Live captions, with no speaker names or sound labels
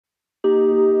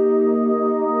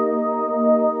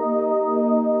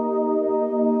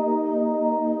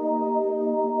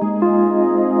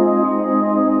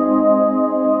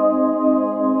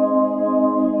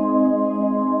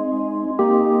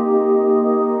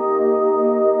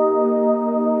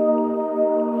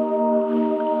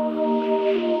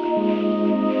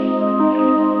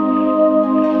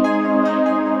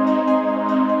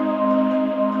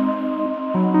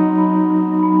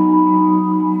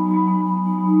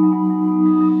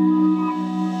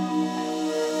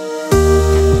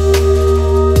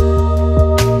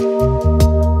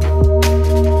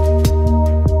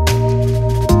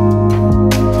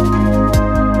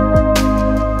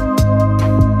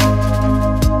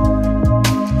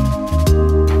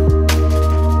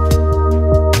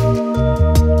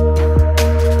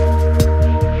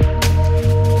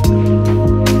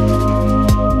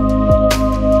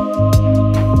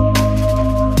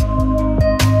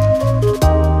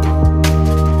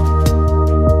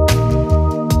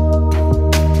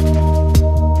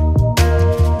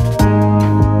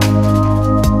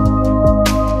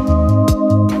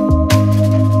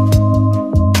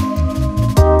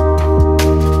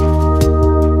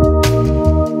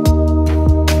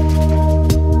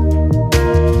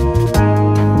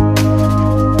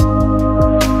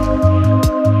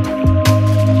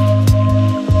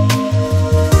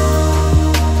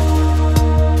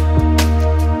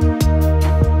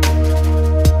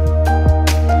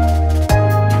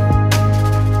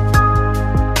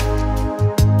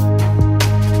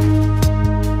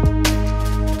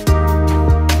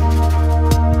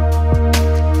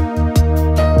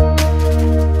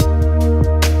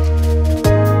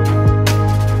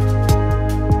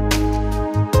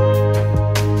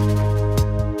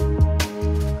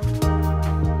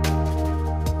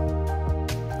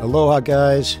Aloha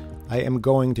guys, I am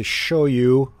going to show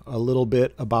you a little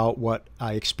bit about what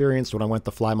I experienced when I went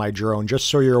to fly my drone. Just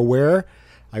so you're aware,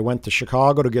 I went to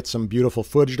Chicago to get some beautiful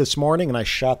footage this morning, and I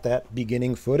shot that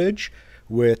beginning footage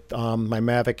with my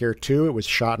Mavic Air 2. It was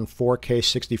shot in 4K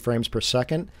 60 frames per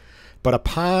second. But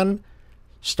upon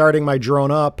starting my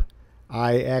drone up,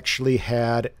 I actually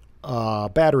had a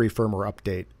battery firmware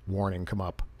update warning come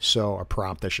up. So a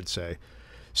prompt, I should say.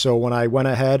 So when I went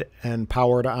ahead and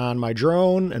powered on my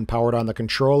drone and powered on the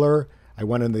controller, I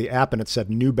went into the app and it said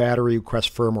new battery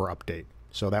request firmware update.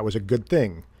 So that was a good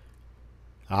thing.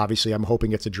 Obviously, I'm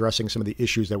hoping it's addressing some of the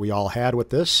issues that we all had with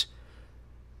this.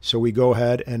 So we go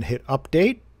ahead and hit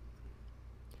update.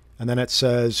 And then it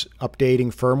says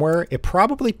updating firmware. It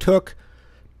probably took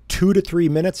 2 to 3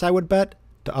 minutes, I would bet,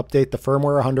 to update the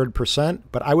firmware 100%.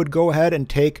 But I would go ahead and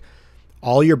take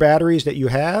all your batteries that you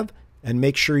have and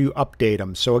make sure you update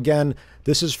them. So again,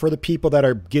 this is for the people that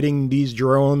are getting these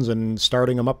drones and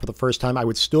starting them up for the first time. I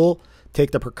would still take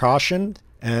the precaution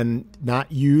and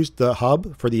not use the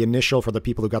hub for the initial, for the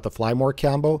people who got the Fly More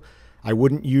combo. I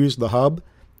wouldn't use the hub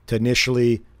to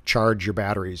initially charge your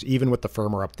batteries, even with the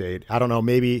firmware update. I don't know,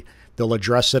 maybe they'll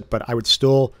address it, but I would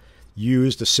still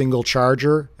use the single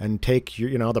charger and take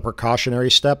your, the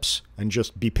precautionary steps and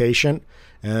just be patient,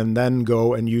 and then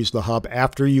go and use the hub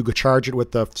after you charge it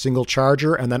with the single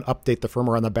charger, and then update the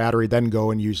firmware on the battery, then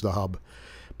go and use the hub.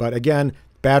 But again,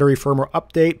 battery firmware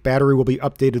update, battery will be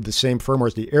updated the same firmware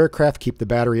as the aircraft. Keep the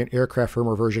battery and aircraft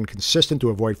firmware version consistent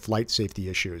to avoid flight safety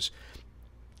issues.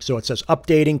 So it says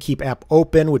updating, keep app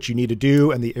open, which you need to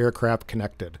do, and the aircraft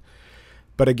connected.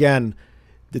 But again,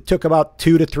 it took about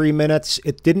 2 to 3 minutes.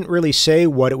 It didn't really say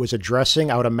what it was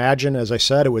addressing. I would imagine, as I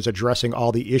said, it was addressing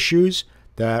all the issues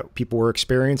that people were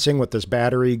experiencing with this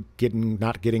battery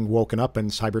not getting woken up in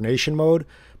hibernation mode.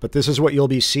 But this is what you'll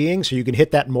be seeing. So you can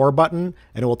hit that more button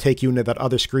and it will take you into that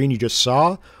other screen you just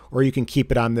saw, or you can keep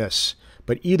it on this.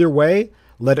 But either way,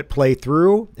 let it play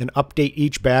through and update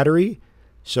each battery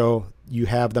so you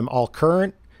have them all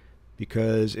current,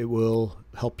 because it will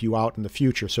help you out in the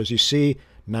future. So as you see,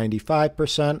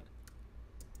 95%.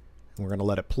 We're going to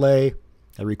let it play.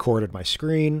 I recorded my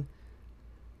screen.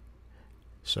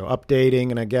 So updating,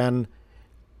 and again,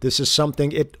 this is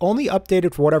something, it only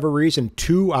updated for whatever reason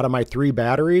 2 out of my 3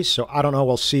 batteries. So I don't know,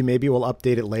 we'll see, maybe we'll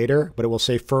update it later, but it will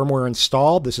say firmware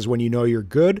installed. This is when you know you're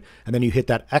good, and then you hit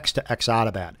that X to X out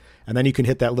of that. And then you can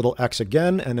hit that little X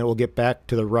again, and it will get back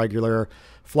to the regular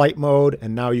flight mode,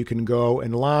 and now you can go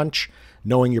and launch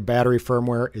knowing your battery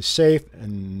firmware is safe,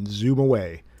 and zoom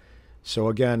away. So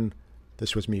again,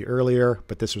 this was me earlier,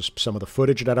 but this was some of the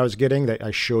footage that I was getting that I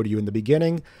showed you in the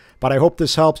beginning. But I hope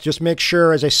this helps. Just make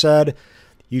sure, as I said,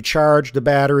 you charge the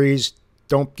batteries.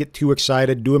 Don't get too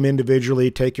excited. Do them individually.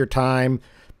 Take your time.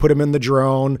 Put them in the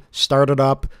drone. Start it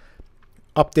up.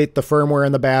 Update the firmware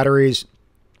and the batteries,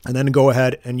 and then go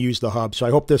ahead and use the hub. So I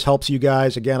hope this helps you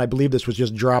guys. Again, I believe this was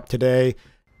just dropped today.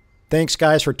 Thanks,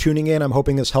 guys, for tuning in. I'm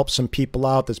hoping this helps some people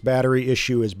out. This battery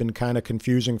issue has been kind of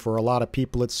confusing for a lot of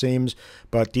people, it seems.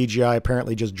 But DJI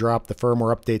apparently just dropped the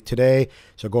firmware update today.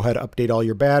 So go ahead and update all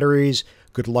your batteries.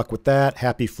 Good luck with that.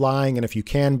 Happy flying. And if you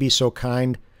can, be so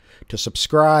kind to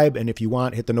subscribe. And if you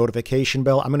want, hit the notification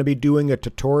bell. I'm going to be doing a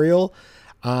tutorial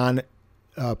on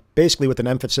basically with an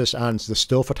emphasis on the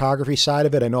still photography side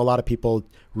of it. I know a lot of people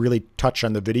really touch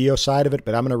on the video side of it,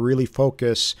 but I'm going to really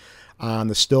focus on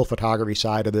the still photography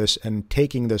side of this, and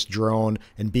taking this drone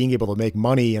and being able to make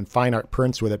money and fine art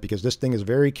prints with it, because this thing is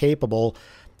very capable.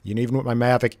 Even with my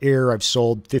Mavic Air, I've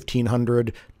sold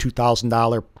 $1,500,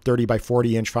 $2,000 30 by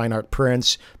 40 inch fine art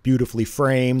prints, beautifully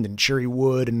framed and cherry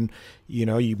wood, and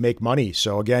you make money.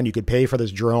 So again, you could pay for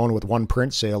this drone with one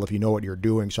print sale if you know what you're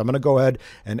doing. So I'm going to go ahead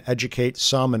and educate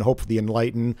some and hopefully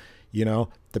enlighten,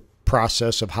 the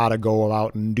process of how to go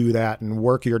out and do that and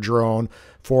work your drone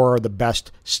for the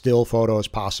best still photos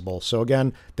possible. So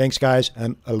again, thanks guys,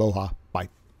 and aloha.